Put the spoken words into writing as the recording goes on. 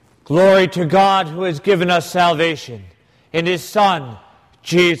Glory to God who has given us salvation in His Son,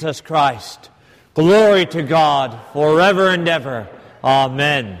 Jesus Christ. Glory to God forever and ever.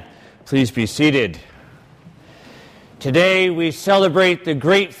 Amen. Please be seated. Today we celebrate the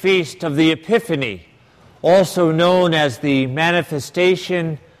great feast of the Epiphany, also known as the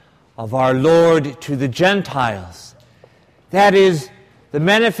manifestation of our Lord to the Gentiles. That is, the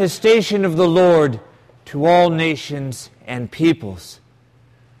manifestation of the Lord to all nations and peoples.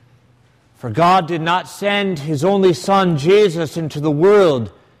 For God did not send His only Son, Jesus, into the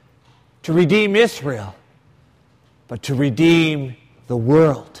world to redeem Israel, but to redeem the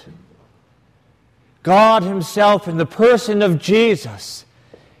world. God Himself, in the person of Jesus,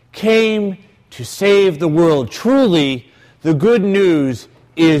 came to save the world. Truly, the good news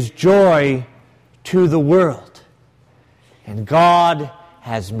is joy to the world. And God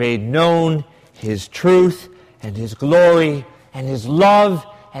has made known His truth and His glory and His love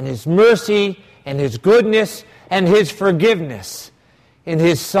and His mercy and His goodness and His forgiveness in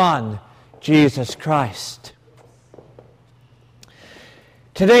His Son, Jesus Christ.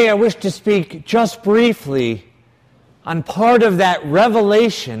 Today I wish to speak just briefly on part of that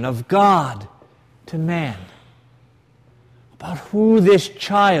revelation of God to man, about who this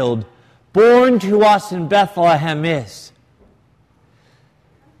child born to us in Bethlehem is.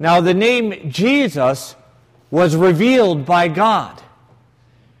 Now, the name Jesus was revealed by God.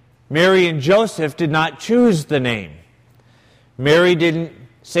 Mary and Joseph did not choose the name. Mary didn't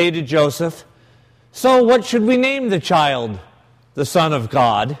say to Joseph, "So what should we name the child, the Son of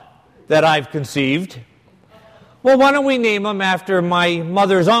God, that I've conceived?" "Well, why don't we name him after my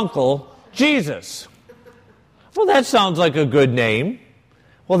mother's uncle, Jesus?" "Well, that sounds like a good name."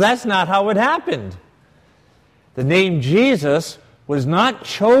 Well, that's not how it happened. The name Jesus was not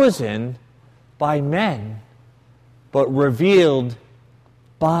chosen by men, but revealed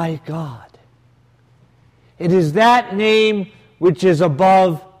by God. It is that name which is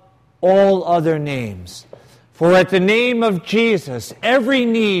above all other names. For at the name of Jesus, every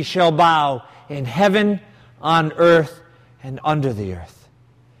knee shall bow in heaven, on earth, and under the earth.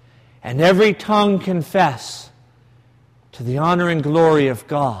 And every tongue confess to the honor and glory of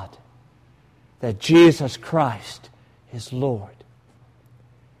God that Jesus Christ is Lord.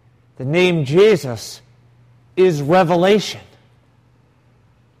 The name Jesus is revelation.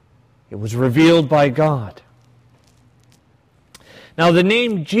 It was revealed by God. Now, the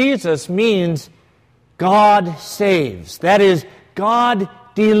name Jesus means God saves. That is, God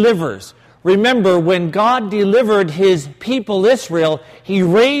delivers. Remember, when God delivered His people Israel, He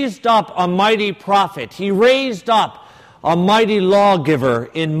raised up a mighty prophet. He raised up a mighty lawgiver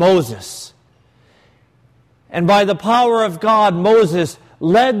in Moses. And by the power of God, Moses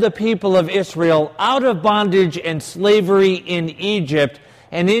led the people of Israel out of bondage and slavery in Egypt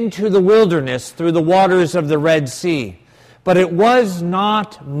and into the wilderness through the waters of the Red Sea. But it was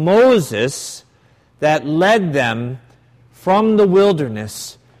not Moses that led them from the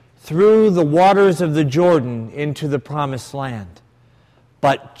wilderness through the waters of the Jordan into the promised land,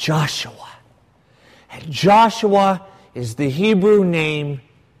 but Joshua. And Joshua is the Hebrew name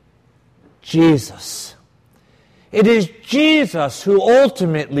Jesus. It is Jesus who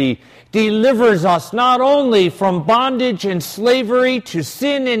ultimately delivers us not only from bondage and slavery to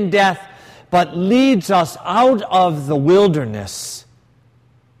sin and death, but leads us out of the wilderness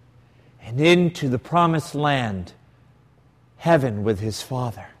and into the promised land, heaven with His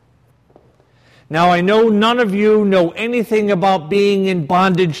Father. Now, I know none of you know anything about being in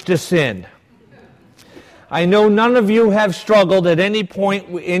bondage to sin. I know none of you have struggled at any point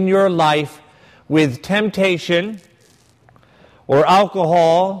in your life with temptation or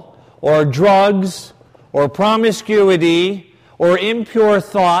alcohol or drugs or promiscuity or impure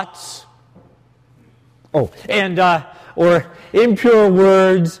thoughts or impure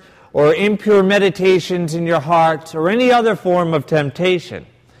words or impure meditations in your hearts or any other form of temptation.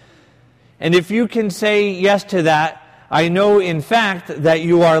 And if you can say yes to that, I know in fact that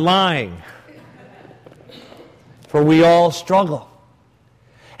you are lying. For we all struggle.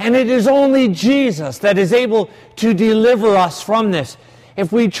 And it is only Jesus that is able to deliver us from this.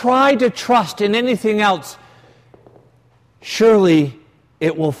 If we try to trust in anything else, surely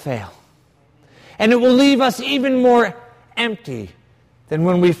it will fail. And it will leave us even more empty than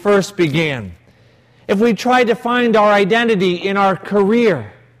when we first began. If we try to find our identity in our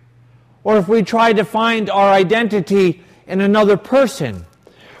career, or if we try to find our identity in another person,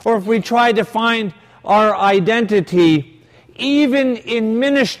 or if we try to find our identity even in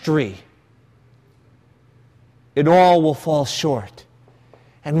ministry, it all will fall short.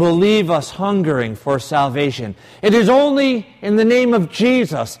 and will leave us hungering for salvation. It is only in the name of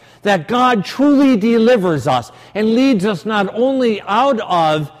Jesus that God truly delivers us and leads us not only out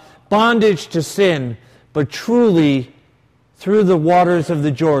of bondage to sin, but truly through the waters of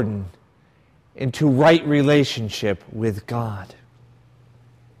the Jordan into right relationship with God.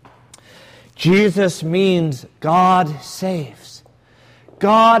 Jesus means God saves.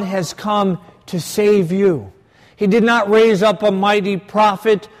 God has come to save you. He did not raise up a mighty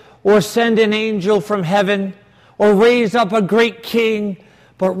prophet or send an angel from heaven or raise up a great king,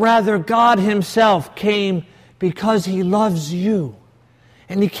 but rather God himself came because he loves you.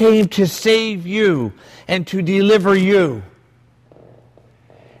 And he came to save you and to deliver you.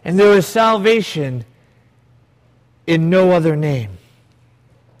 And there is salvation in no other name.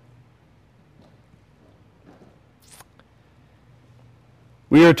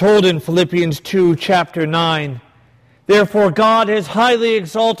 We are told in Philippians 2, chapter 9, "Therefore God has highly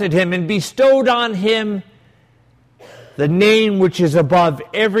exalted him and bestowed on him the name which is above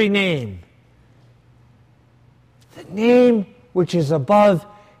every name." The name which is above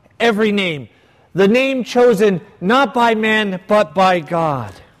every name. The name chosen not by man, but by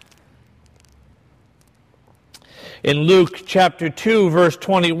God. In Luke chapter 2, verse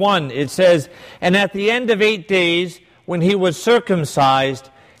 21, it says, "And at the end of 8 days, when he was circumcised,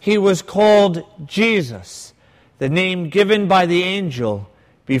 he was called Jesus, the name given by the angel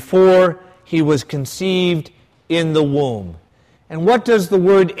before he was conceived in the womb." And what does the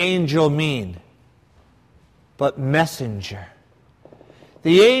word angel mean? But messenger.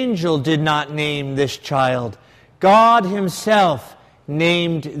 The angel did not name this child. God himself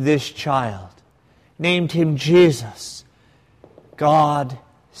named this child, named him Jesus. God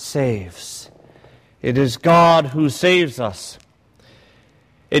saves. It is God who saves us.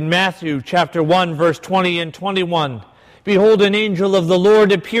 In Matthew chapter 1, verse 20 and 21, "Behold, an angel of the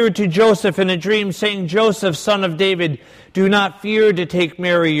Lord appeared to Joseph in a dream, saying, Joseph, son of David, do not fear to take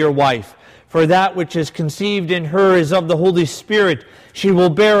Mary your wife, for that which is conceived in her is of the Holy Spirit. She will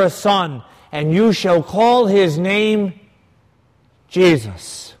bear a son, and you shall call his name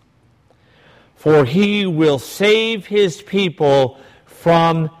Jesus. For he will save his people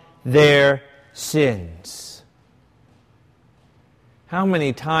from their sins." How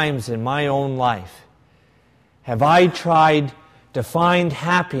many times in my own life have I tried to find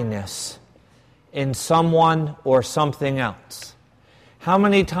happiness in someone or something else? How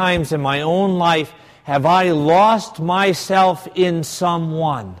many times in my own life have I lost myself in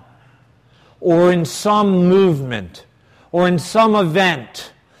someone, or in some movement, or in some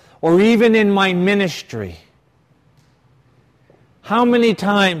event, or even in my ministry? How many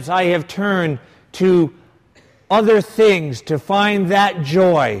times I have turned to other things to find that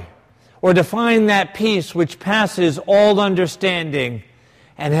joy, or to find that peace which passes all understanding,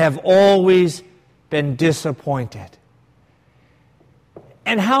 and have always been disappointed.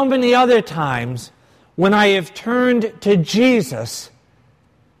 And how many other times, when I have turned to Jesus,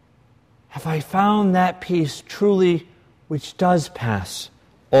 have I found that peace truly which does pass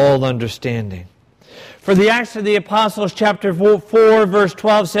all understanding? For the Acts of the Apostles, chapter 4, verse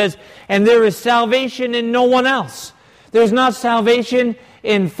 12 says, "And there is salvation in no one else." There's not salvation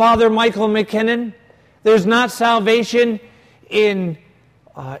in Father Michael McKinnon. There's not salvation in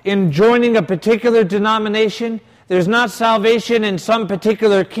joining a particular denomination. There's not salvation in some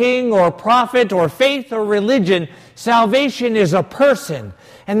particular king or prophet or faith or religion. Salvation is a person,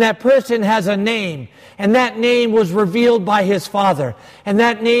 and that person has a name, and that name was revealed by his Father, and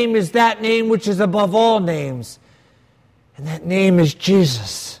that name is that name which is above all names, and that name is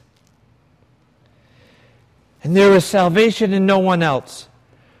Jesus. And there is salvation in no one else,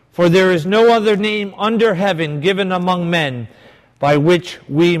 for there is no other name under heaven given among men by which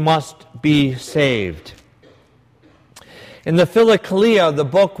we must be saved. In the Philokalia, the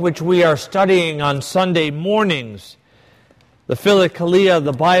book which we are studying on Sunday mornings, the Philokalia,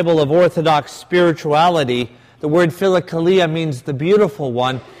 the Bible of Orthodox spirituality, the word Philokalia means the beautiful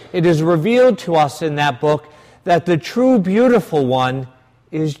one. It is revealed to us in that book that the true beautiful one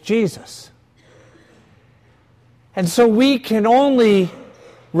is Jesus. And so we can only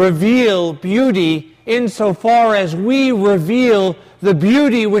reveal beauty insofar as we reveal the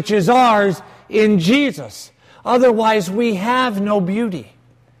beauty which is ours in Jesus. Otherwise, we have no beauty.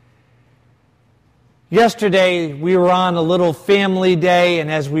 Yesterday, we were on a little family day, and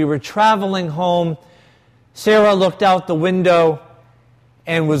as we were traveling home, Sarah looked out the window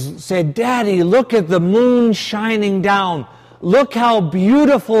and said, "Daddy, look at the moon shining down. Look how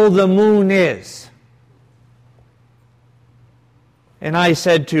beautiful the moon is." And I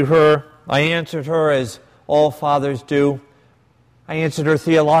said to her, I answered her as all fathers do, I answered her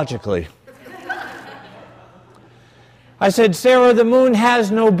theologically. I said, Sarah, the moon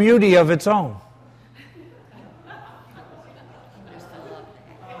has no beauty of its own.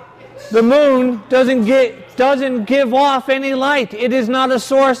 The moon doesn't give off any light. It is not a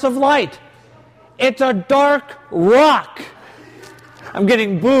source of light. It's a dark rock. I'm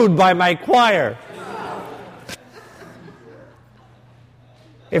getting booed by my choir.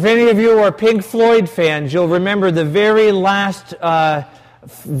 If any of you are Pink Floyd fans, you'll remember the very last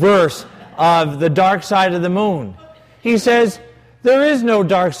verse of The Dark Side of the Moon. He says, there is no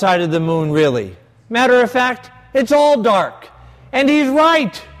dark side of the moon, really. Matter of fact, it's all dark. And he's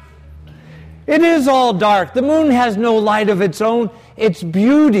right. It is all dark. The moon has no light of its own. Its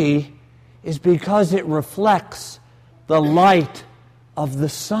beauty is because it reflects the light of the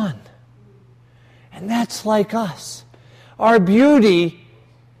sun. And that's like us. Our beauty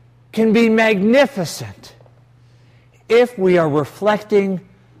can be magnificent if we are reflecting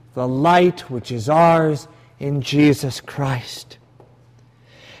the light which is ours in Jesus Christ.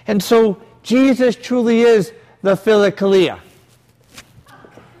 And so Jesus truly is the Philokalia,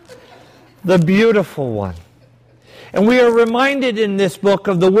 the beautiful one. And we are reminded in this book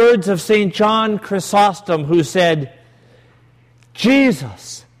of the words of St. John Chrysostom, who said,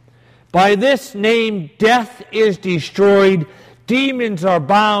 Jesus, by this name death is destroyed, demons are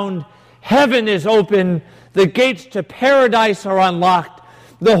bound, heaven is open, the gates to paradise are unlocked,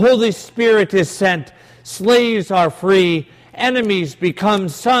 the Holy Spirit is sent, slaves are free, enemies become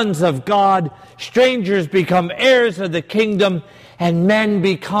sons of God, strangers become heirs of the kingdom, and men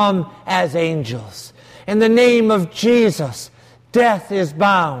become as angels. In the name of Jesus, death is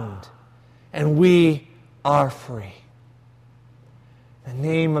bound, and we are free. The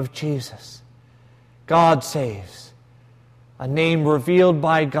name of Jesus, God saves, a name revealed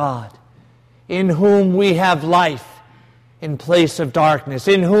by God, in whom we have life in place of darkness,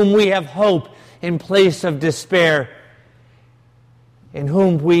 in whom we have hope in place of despair, in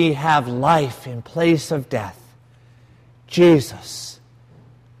whom we have life in place of death. Jesus,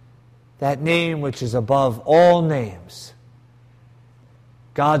 that name which is above all names,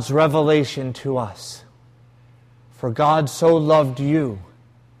 God's revelation to us. For God so loved you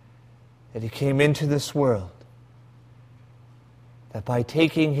that he came into this world, that by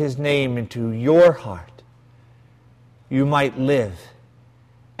taking his name into your heart, you might live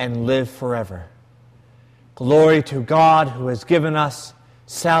and live forever. Glory to God who has given us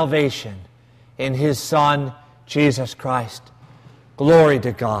salvation in his Son, Jesus Christ. Glory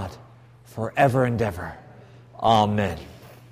to God forever and ever. Amen.